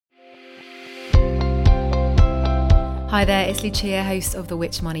Hi there, it's Lucia, host of the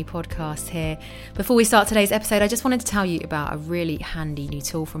Which Money podcast here. Before we start today's episode, I just wanted to tell you about a really handy new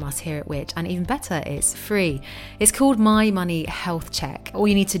tool from us here at Which, and even better, it's free. It's called My Money Health Check. All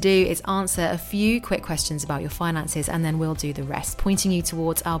you need to do is answer a few quick questions about your finances, and then we'll do the rest, pointing you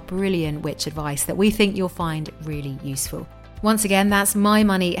towards our brilliant Which advice that we think you'll find really useful. Once again, that's My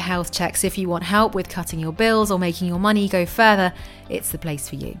Money Health Checks. If you want help with cutting your bills or making your money go further, it's the place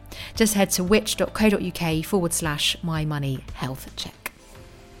for you. Just head to which.co.uk/My Money Health Check.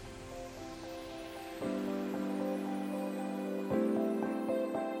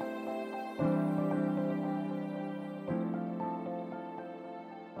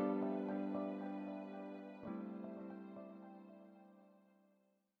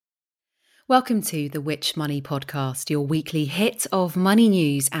 Welcome to the Which Money podcast, your weekly hit of money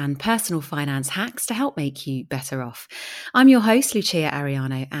news and personal finance hacks to help make you better off. I'm your host, Lucia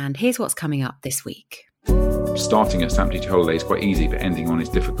Ariano, and here's what's coming up this week. Starting a stamp duty holiday is quite easy, but ending one is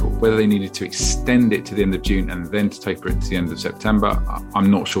difficult. Whether they needed to extend it to the end of June and then to taper it to the end of September,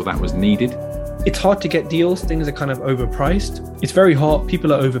 I'm not sure that was needed. It's hard to get deals. Things are kind of overpriced. It's very hot.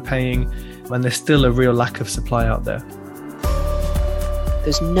 People are overpaying, and there's still a real lack of supply out there.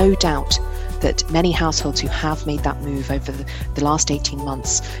 There's no doubt that many households who have made that move over the last 18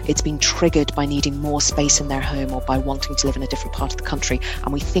 months, it's been triggered by needing more space in their home or by wanting to live in a different part of the country.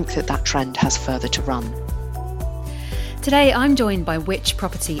 And we think that that trend has further to run. Today, I'm joined by Which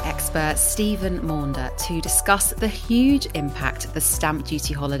property expert Stephen Maunder to discuss the huge impact the stamp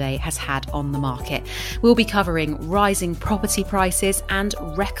duty holiday has had on the market. We'll be covering rising property prices and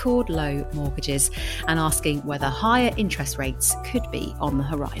record low mortgages and asking whether higher interest rates could be on the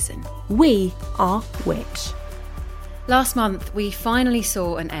horizon. We are Which. Last month, we finally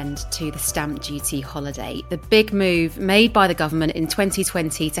saw an end to the stamp duty holiday, the big move made by the government in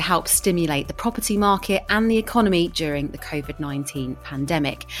 2020 to help stimulate the property market and the economy during the COVID-19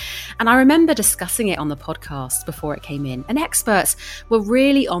 pandemic. And I remember discussing it on the podcast before it came in, and experts were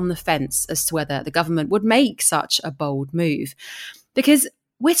really on the fence as to whether the government would make such a bold move. Because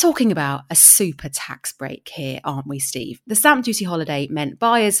we're talking about a super tax break here, aren't we, Steve? The stamp duty holiday meant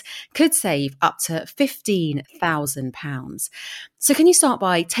buyers could save up to £15,000. So can you start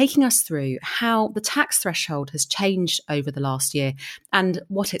by taking us through how the tax threshold has changed over the last year and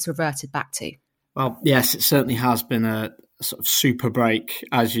what it's reverted back to? Well, yes, it certainly has been a sort of super break,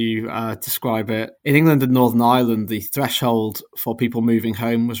 as you describe it. In England and Northern Ireland, the threshold for people moving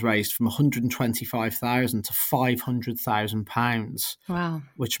home was raised from £125,000 to £500,000. Wow.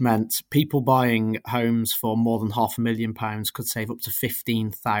 Which meant people buying homes for more than £500,000 could save up to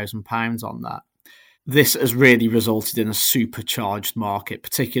 £15,000 on that. This has really resulted in a supercharged market,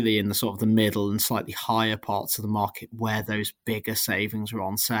 particularly in the sort of the middle and slightly higher parts of the market where those bigger savings were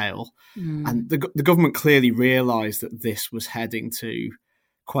on sale. And the government clearly realised that this was heading to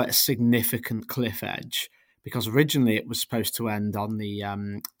quite a significant cliff edge, because originally it was supposed to end on the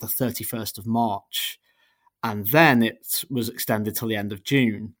 31st of March, and then it was extended till the end of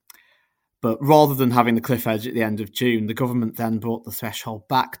June. But rather than having the cliff edge at the end of June, the government then brought the threshold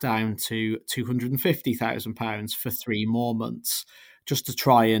back down to £250,000 for 3 more months, just to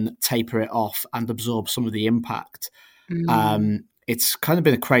try and taper it off and absorb some of the impact. It's kind of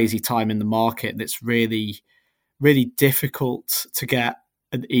been a crazy time in the market, and it's really, really difficult to get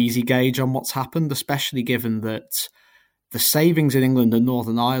an easy gauge on what's happened, especially given that the savings in England and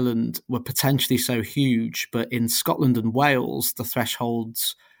Northern Ireland were potentially so huge, but in Scotland and Wales, the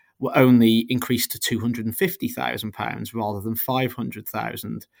thresholds were only increased to £250,000 rather than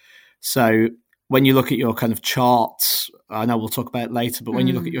 £500,000. So when you look at your kind of charts, I know we'll talk about it later, but when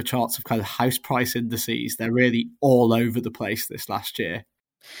you look at your charts of kind of house price indices, they're really all over the place this last year.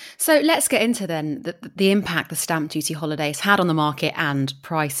 So let's get into then the impact the stamp duty holidays had on the market and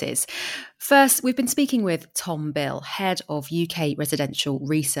prices. First, we've been speaking with Tom Bill, head of UK residential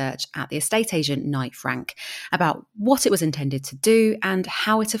research at the estate agent Knight Frank, about what it was intended to do and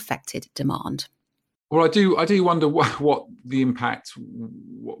how it affected demand. Well, I do wonder what the impact,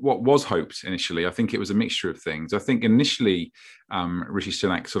 what was hoped initially. I think it was a mixture of things. I think initially Rishi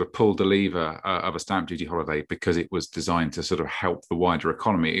Sunak sort of pulled the lever of a stamp duty holiday because it was designed to sort of help the wider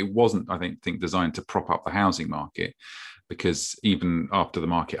economy. It wasn't, I think designed to prop up the housing market, because even after the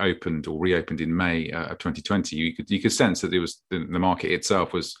market opened or reopened in May of 2020, you could sense that it was the market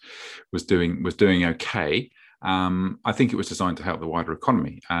itself was doing okay. I think it was designed to help the wider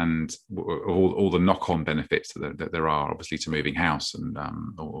economy and all the knock-on benefits that there are, obviously, to moving house and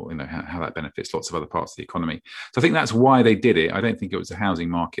how that benefits lots of other parts of the economy. So I think that's why they did it. I don't think it was the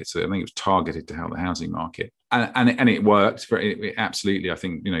housing market. So I think it was targeted to help the housing market, and it worked. It absolutely, I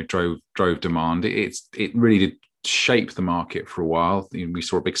think, drove demand. It really did shape the market for a while. We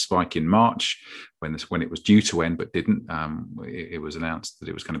saw a big spike in March when it was due to end, but didn't. It was announced that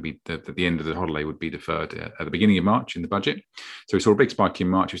it was going to be that the end of the holiday would be deferred at the beginning of March in the budget. So we saw a big spike in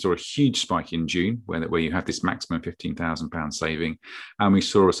March. We saw a huge spike in June where you had this maximum £15,000 saving, and we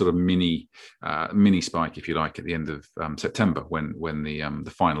saw a sort of mini spike, if you like, at the end of September when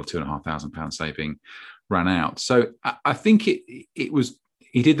the final £2,500 saving ran out. So I think it was.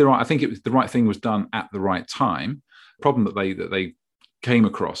 He did the right. I think it was the right thing was done at the right time. The problem that they came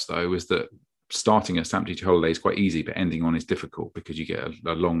across though was that starting a stamp duty holiday is quite easy, but ending one is difficult because you get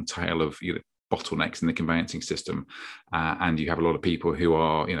a long tail of bottlenecks in the conveyancing system, and you have a lot of people who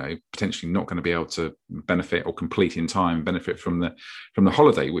are potentially not going to be able to benefit or complete in time benefit from the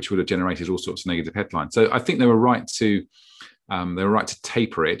holiday, which would have generated all sorts of negative headlines. So I think they were right to. They were right to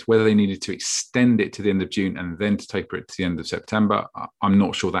taper it. Whether they needed to extend it to the end of June and then to taper it to the end of September, I'm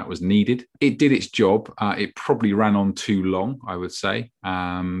not sure that was needed. It did its job. It probably ran on too long, I would say.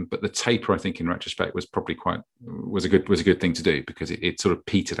 But the taper, I think, in retrospect, was probably was a good thing to do, because it sort of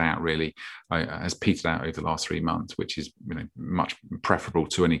petered out. Really, has petered out over the last 3 months, which is much preferable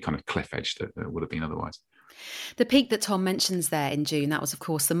to any kind of cliff edge that would have been otherwise. The peak that Tom mentions there in June, that was, of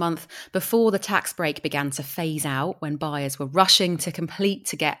course, the month before the tax break began to phase out, when buyers were rushing to complete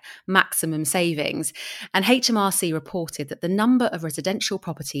to get maximum savings. And HMRC reported that the number of residential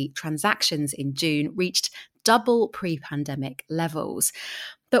property transactions in June reached double pre-pandemic levels.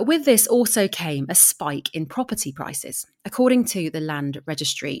 But with this also came a spike in property prices. According to the Land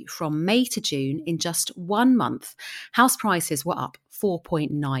Registry, from May to June, in just 1 month, house prices were up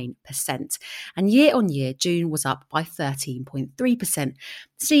 4.9%. And year on year, June was up by 13.3%.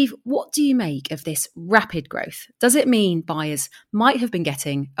 Steve, what do you make of this rapid growth? Does it mean buyers might have been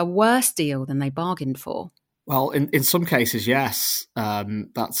getting a worse deal than they bargained for? Well, in some cases, yes.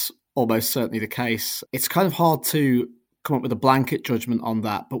 That's almost certainly the case. It's kind of hard to come up with a blanket judgment on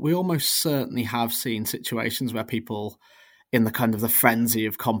that, but we almost certainly have seen situations where people, in the kind of the frenzy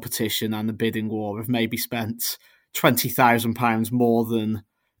of competition and the bidding war, have maybe spent £20,000 more than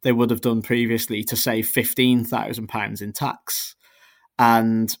they would have done previously to save £15,000 in tax.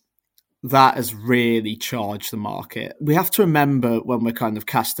 And that has really charged the market. We have to remember, when we're kind of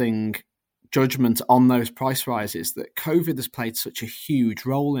casting judgment on those price rises, that COVID has played such a huge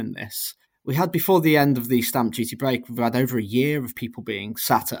role in this. We had, before the end of the stamp duty break, we've had over a year of people being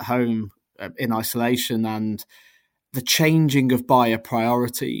sat at home in isolation, and the changing of buyer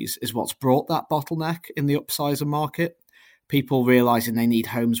priorities is what's brought that bottleneck in the upsizer market. People realising they need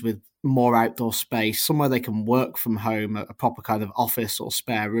homes with more outdoor space, somewhere they can work from home, a proper kind of office or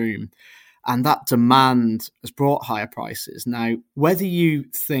spare room. And that demand has brought higher prices. Now, whether you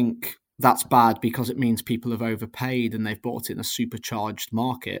think that's bad because it means people have overpaid and they've bought in a supercharged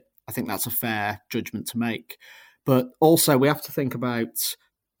market, I think that's a fair judgment to make. But also we have to think about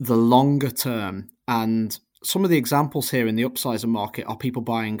the longer term. And some of the examples here in the upsizer market are people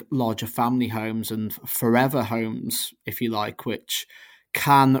buying larger family homes and forever homes, if you like, which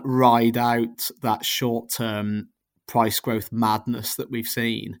can ride out that short-term price growth madness that we've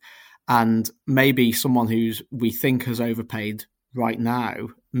seen. And maybe someone we think has overpaid right now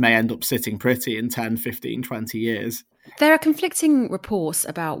may end up sitting pretty in 10, 15, 20 years. There are conflicting reports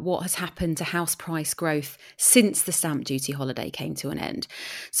about what has happened to house price growth since the stamp duty holiday came to an end.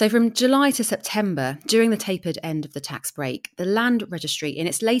 So from July to September, during the tapered end of the tax break, the Land Registry, in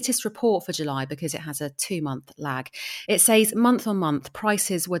its latest report for July, because it has a 2-month lag, it says month on month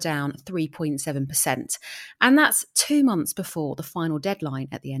prices were down 3.7%. And that's 2 months before the final deadline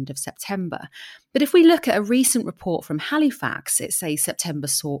at the end of September. But if we look at a recent report from Halifax, it says September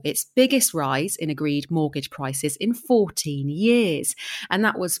saw its biggest rise in agreed mortgage prices in 14 years, and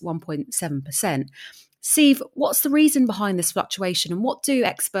that was 1.7%. Steve, what's the reason behind this fluctuation, and what do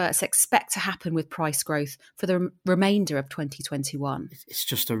experts expect to happen with price growth for the remainder of 2021? It's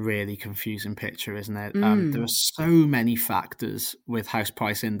just a really confusing picture, isn't it? There are so many factors with house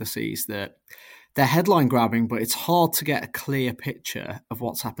price indices that they're headline grabbing, but it's hard to get a clear picture of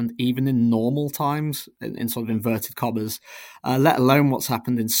what's happened even in normal times, in sort of inverted commas, let alone what's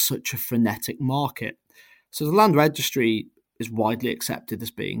happened in such a frenetic market. So the Land Registry is widely accepted as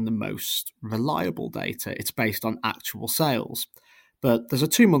being the most reliable data. It's based on actual sales. But there's a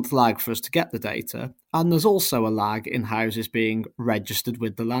 2-month lag for us to get the data, and there's also a lag in houses being registered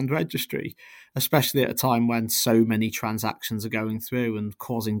with the Land Registry, especially at a time when so many transactions are going through and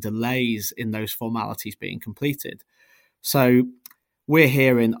causing delays in those formalities being completed. So we're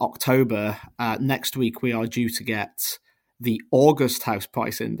here in October. Next week we are due to get the August house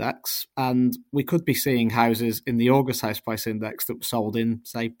price index, and we could be seeing houses in the August house price index that were sold in,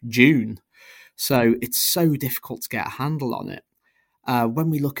 say, June. So it's so difficult to get a handle on it.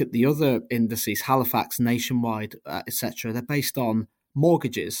 When we look at the other indices, Halifax, Nationwide, etc., they're based on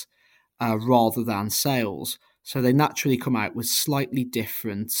mortgages rather than sales. So they naturally come out with slightly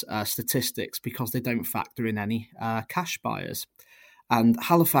different statistics because they don't factor in any cash buyers. And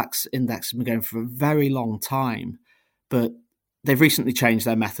Halifax Index has been going for a very long time, but they've recently changed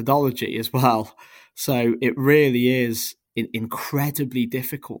their methodology as well. So it really is incredibly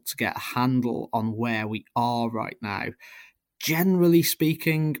difficult to get a handle on where we are right now. Generally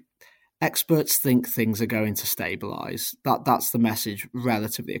speaking, experts think things are going to stabilise. That's the message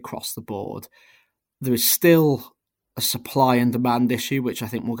relatively across the board. There is still a supply and demand issue, which I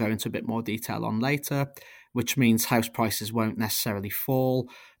think we'll go into a bit more detail on later, which means house prices won't necessarily fall.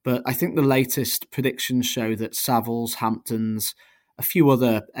 But I think the latest predictions show that Savills, Hamptons, a few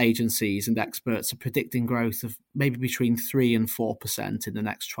other agencies and experts are predicting growth of maybe between 3 and 4% in the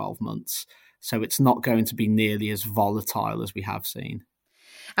next 12 months. So it's not going to be nearly as volatile as we have seen.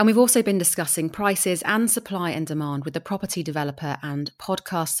 And we've also been discussing prices and supply and demand with the property developer and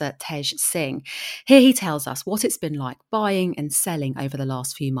podcaster Tej Singh. Here he tells us what it's been like buying and selling over the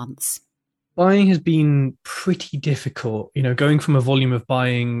last few months. Buying has been pretty difficult, going from a volume of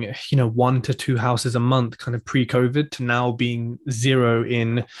buying, 1 to 2 houses a month kind of pre-COVID to now being 0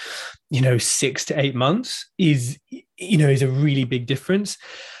 in, 6 to 8 months is a really big difference.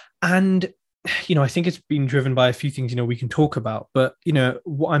 And I think it's been driven by a few things, we can talk about. But,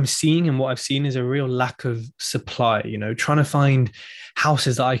 what I'm seeing and what I've seen is a real lack of supply, trying to find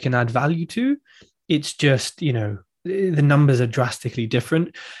houses that I can add value to. It's just, the numbers are drastically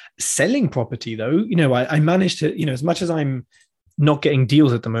different. Selling property, though, I managed to, as much as I'm not getting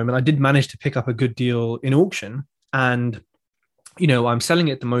deals at the moment, I did manage to pick up a good deal in auction. And, I'm selling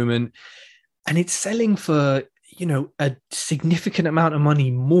it at the moment and it's selling for, a significant amount of money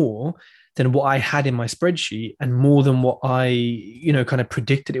more than what I had in my spreadsheet and more than what I, kind of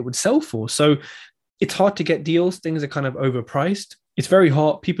predicted it would sell for. So it's hard to get deals. Things are kind of overpriced. It's very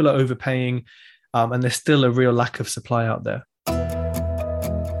hot. People are overpaying, and there's still a real lack of supply out there.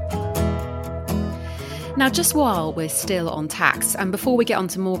 Now, just while we're still on tax and before we get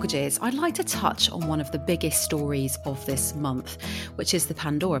onto mortgages, I'd like to touch on one of the biggest stories of this month, which is the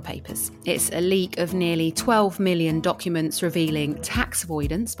Pandora Papers. It's a leak of nearly 12 million documents revealing tax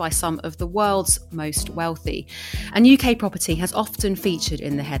avoidance by some of the world's most wealthy. And UK property has often featured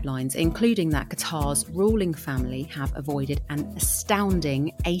in the headlines, including that Qatar's ruling family have avoided an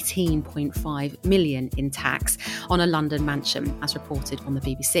astounding 18.5 million in tax on a London mansion, as reported on the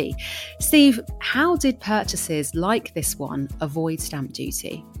BBC. Steve, how did purchases like this one avoid stamp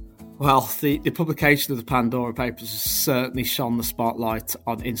duty? Well, the publication of the Pandora Papers has certainly shone the spotlight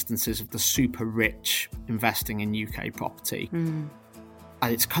on instances of the super rich investing in UK property. And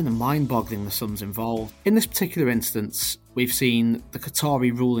it's kind of mind-boggling the sums involved. In this particular instance, we've seen the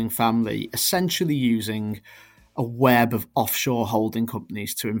Qatari ruling family essentially using a web of offshore holding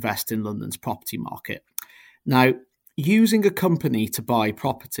companies to invest in London's property market. Now, using a company to buy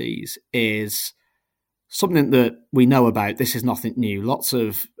properties is something that we know about. This is nothing new. Lots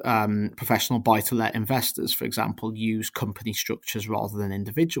of professional buy-to-let investors, for example, use company structures rather than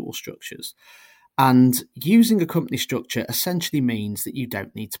individual structures. And using a company structure essentially means that you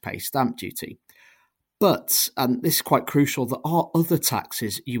don't need to pay stamp duty. But, and this is quite crucial, there are other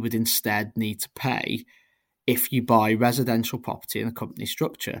taxes you would instead need to pay if you buy residential property in a company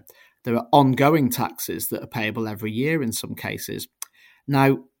structure. There are ongoing taxes that are payable every year in some cases.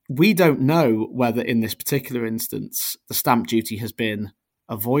 Now, we don't know whether in this particular instance the stamp duty has been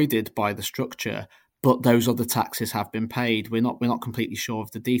avoided by the structure, but those other taxes have been paid. We're not completely sure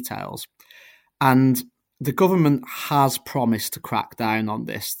of the details. And the government has promised to crack down on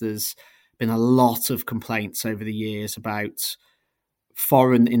this. There's been a lot of complaints over the years about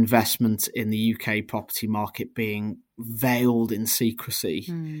foreign investment in the UK property market being veiled in secrecy.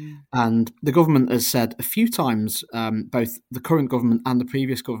 And the government has said a few times, both the current government and the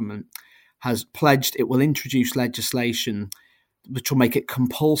previous government has pledged it will introduce legislation which will make it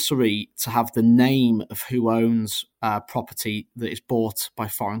compulsory to have the name of who owns property that is bought by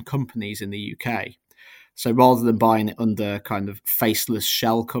foreign companies in the UK. So rather than buying it under kind of faceless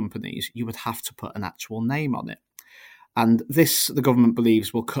shell companies, you would have to put an actual name on it. And this, the government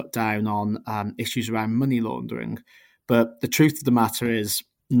believes, will cut down on issues around money laundering. But the truth of the matter is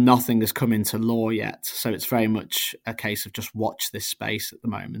nothing has come into law yet. So it's very much a case of just watch this space at the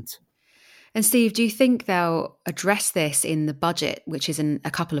moment. And Steve, do you think they'll address this in the budget, which is in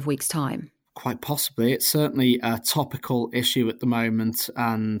a couple of weeks' time? Quite possibly. It's certainly a topical issue at the moment.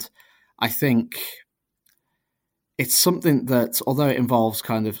 And I think it's something that, although it involves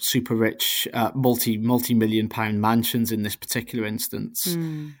kind of super rich, multi-million pound mansions in this particular instance,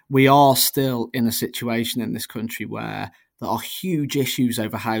 we are still in a situation in this country where there are huge issues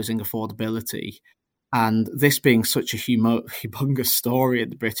over housing affordability. And this being such a humongous story in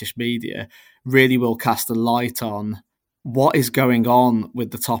the British media really will cast a light on what is going on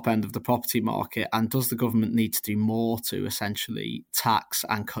with the top end of the property market, and does the government need to do more to essentially tax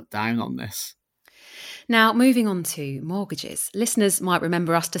and cut down on this? Now, moving on to mortgages. Listeners might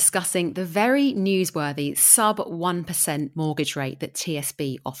remember us discussing the very newsworthy sub 1% mortgage rate that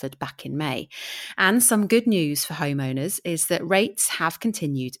TSB offered back in May. And some good news for homeowners is that rates have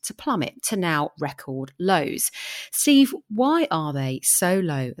continued to plummet to now record lows. Steve, why are they so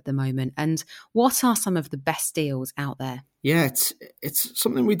low at the moment? And what are some of the best deals out there? Yeah, it's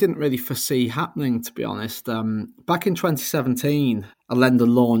something we didn't really foresee happening, to be honest. Back in 2017, a lender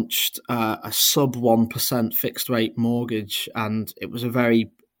launched a sub 1% fixed rate mortgage, and it was a very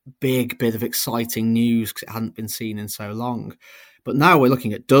big bit of exciting news because it hadn't been seen in so long. But now we're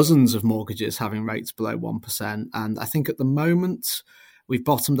looking at dozens of mortgages having rates below 1%, and I think at the moment we've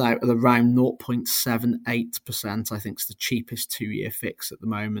bottomed out at around 0.78%. I think it's the cheapest 2-year fix at the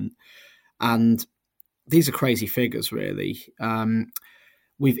moment. And these are crazy figures, really.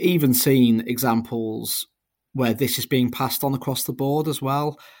 We've even seen examples where this is being passed on across the board as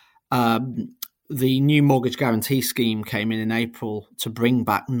well. The new mortgage guarantee scheme came in April to bring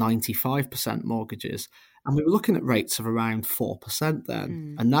back 95% mortgages. And we were looking at rates of around 4%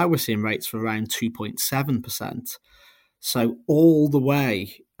 then. And now we're seeing rates for around 2.7%. So all the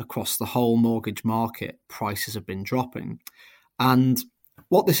way across the whole mortgage market, prices have been dropping. And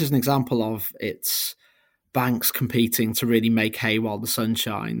what this is an example of, it's banks competing to really make hay while the sun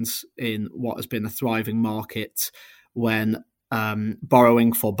shines in what has been a thriving market when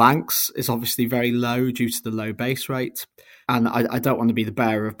borrowing for banks is obviously very low due to the low base rate. And I don't want to be the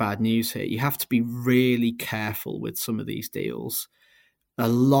bearer of bad news here. You have to be really careful with some of these deals. A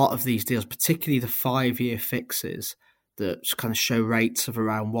lot of these deals, particularly the 5-year fixes that kind of show rates of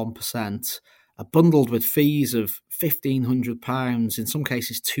around 1%, are bundled with fees of £1,500, in some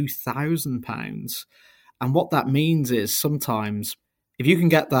cases £2,000. And what that means is sometimes if you can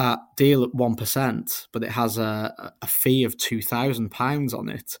get that deal at 1%, but it has a fee of £2,000 on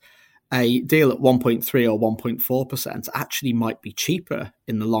it, a deal at 1.3 or 1.4% actually might be cheaper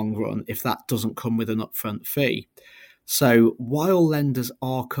in the long run if that doesn't come with an upfront fee. So while lenders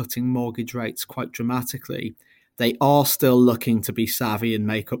are cutting mortgage rates quite dramatically, they are still looking to be savvy and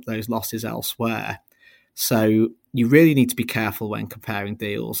make up those losses elsewhere. So you really need to be careful when comparing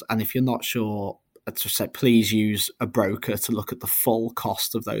deals. And if you're not sure, I'd just say please use a broker to look at the full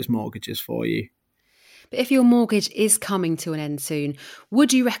cost of those mortgages for you. But if your mortgage is coming to an end soon,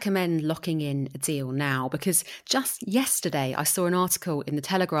 would you recommend locking in a deal now? Because just yesterday I saw an article in the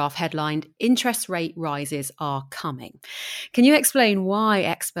Telegraph headlined, "Interest rate rises are coming." Can you explain why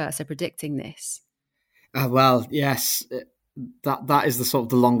experts are predicting this? Well, yes, that is the sort of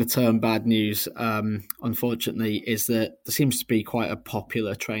the longer term bad news, unfortunately, is that there seems to be quite a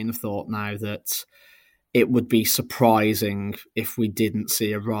popular train of thought now that it would be surprising if we didn't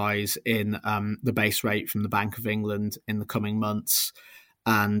see a rise in the base rate from the Bank of England in the coming months.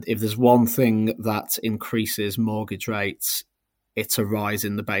 And if there's one thing that increases mortgage rates, it's a rise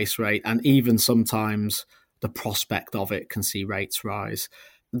in the base rate. And even sometimes the prospect of it can see rates rise.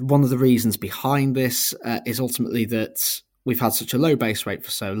 One of the reasons behind this is ultimately that we've had such a low base rate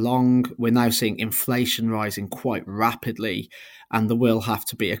for so long. We're now seeing inflation rising quite rapidly, and there will have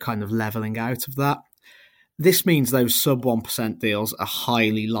to be a kind of levelling out of that. This means those sub 1% deals are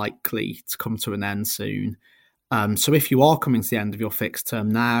highly likely to come to an end soon. So if you are coming to the end of your fixed term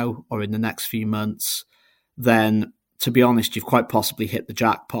now or in the next few months, then to be honest, you've quite possibly hit the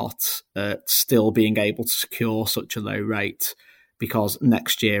jackpot at still being able to secure such a low rate, because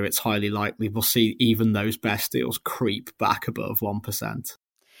next year it's highly likely we'll see even those best deals creep back above 1%.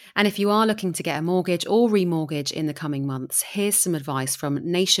 And if you are looking to get a mortgage or remortgage in the coming months, here's some advice from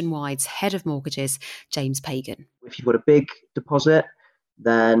Nationwide's Head of Mortgages, James Pagan. If you've got a big deposit,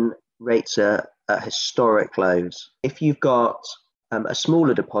 then rates are at historic lows. If you've got a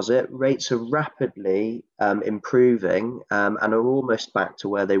smaller deposit, rates are rapidly improving and are almost back to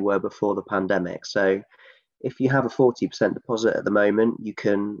where they were before the pandemic. So if you have a 40% deposit at the moment, you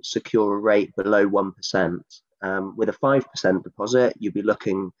can secure a rate below 1%. With a 5% deposit, you'll be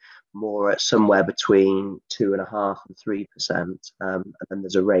looking more at somewhere between 2.5% and 3%, and then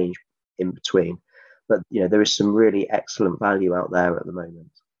there's a range in between. But there is some really excellent value out there at the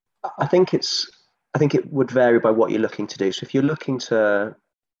moment. I think it would vary by what you're looking to do. So if you're looking to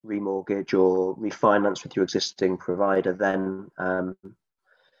remortgage or refinance with your existing provider, then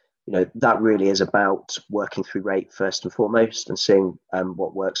that really is about working through rate first and foremost and seeing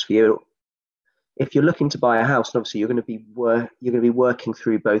what works for you. If you're looking to buy a house, obviously you're going to be working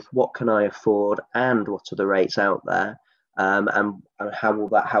through both what can I afford and what are the rates out there, and how will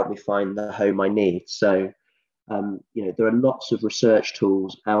that help me find the home I need. So there are lots of research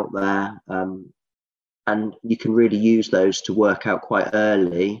tools out there, and you can really use those to work out quite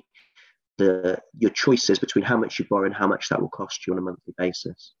early your choices between how much you borrow and how much that will cost you on a monthly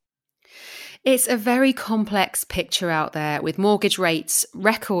basis. It's a very complex picture out there, with mortgage rates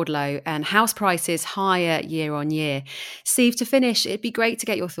record low and house prices higher year on year. Steve, to finish, it'd be great to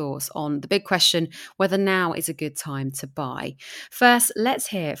get your thoughts on the big question, whether now is a good time to buy. First, let's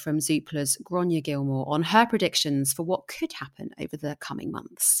hear from Zoopla's Gráinne Gilmore on her predictions for what could happen over the coming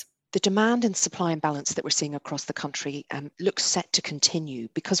months. The demand and supply imbalance that we're seeing across the country looks set to continue,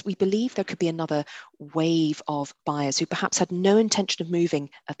 because we believe there could be another wave of buyers who perhaps had no intention of moving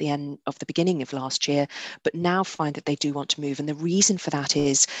at the beginning of last year, but now find that they do want to move. And the reason for that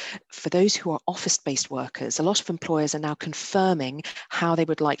is, for those who are office-based workers, a lot of employers are now confirming how they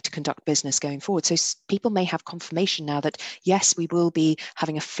would like to conduct business going forward. So people may have confirmation now that, yes, we will be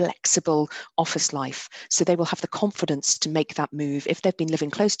having a flexible office life. So they will have the confidence to make that move. If they've been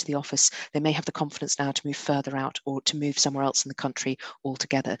living close to the office, they may have the confidence now to move further out or to move somewhere else in the country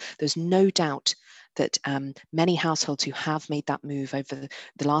altogether. There's no doubt that many households who have made that move over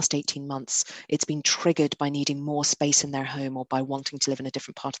the last 18 months, it's been triggered by needing more space in their home or by wanting to live in a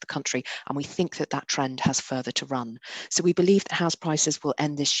different part of the country. And we think that trend has further to run. So we believe that house prices will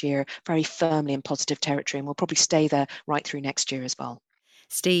end this year very firmly in positive territory, and will probably stay there right through next year as well.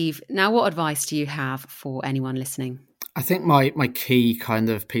 Steve, now what advice do you have for anyone listening? I think my key kind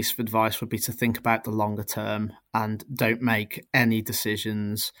of piece of advice would be to think about the longer term and don't make any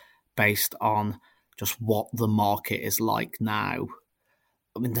decisions based on just what the market is like now.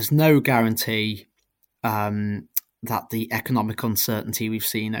 I mean, there's no guarantee that the economic uncertainty we've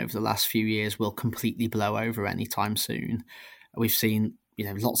seen over the last few years will completely blow over anytime soon. We've seen,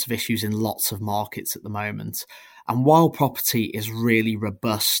 lots of issues in lots of markets at the moment. And while property is really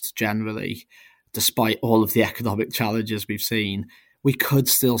robust generally, despite all of the economic challenges we've seen, we could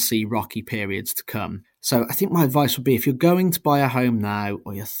still see rocky periods to come. So I think my advice would be, if you're going to buy a home now,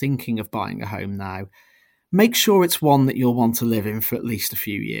 or you're thinking of buying a home now, make sure it's one that you'll want to live in for at least a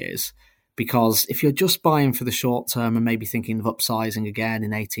few years. Because if you're just buying for the short term and maybe thinking of upsizing again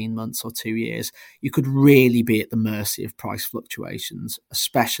in 18 months or 2 years, you could really be at the mercy of price fluctuations,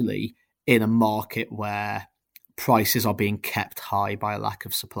 especially in a market where prices are being kept high by a lack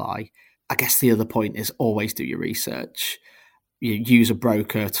of supply. I guess the other point is always do your research. You use a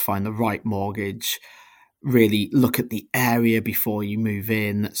broker to find the right mortgage. Really look at the area before you move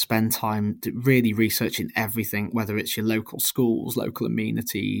in. Spend time really researching everything, whether it's your local schools, local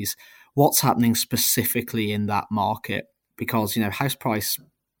amenities, what's happening specifically in that market. Because, house price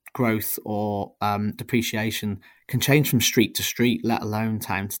growth or depreciation can change from street to street, let alone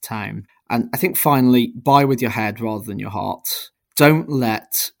town to town. And I think finally, buy with your head rather than your heart. Don't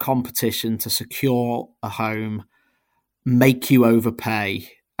let competition to secure a home make you overpay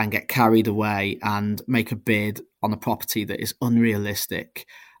and get carried away and make a bid on a property that is unrealistic,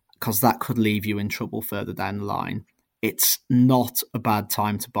 because that could leave you in trouble further down the line. It's not a bad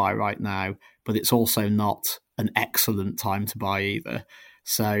time to buy right now, but it's also not an excellent time to buy either.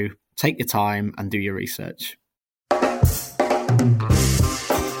 So take your time and do your research.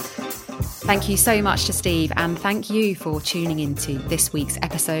 Thank you so much to Steve, and thank you for tuning into this week's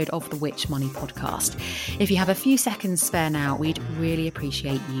episode of the Which Money podcast. If you have a few seconds spare now, we'd really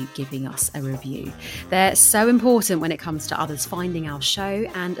appreciate you giving us a review. They're so important when it comes to others finding our show,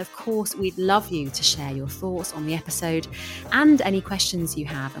 and of course we'd love you to share your thoughts on the episode and any questions you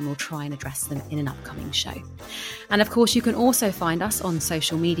have, and we'll try and address them in an upcoming show. And of course you can also find us on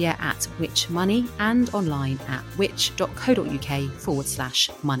social media at Which Money and online at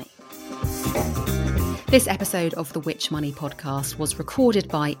which.co.uk/money. This episode of the Which Money podcast was recorded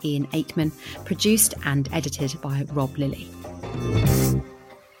by Ian Aikman, produced and edited by Rob Lilly.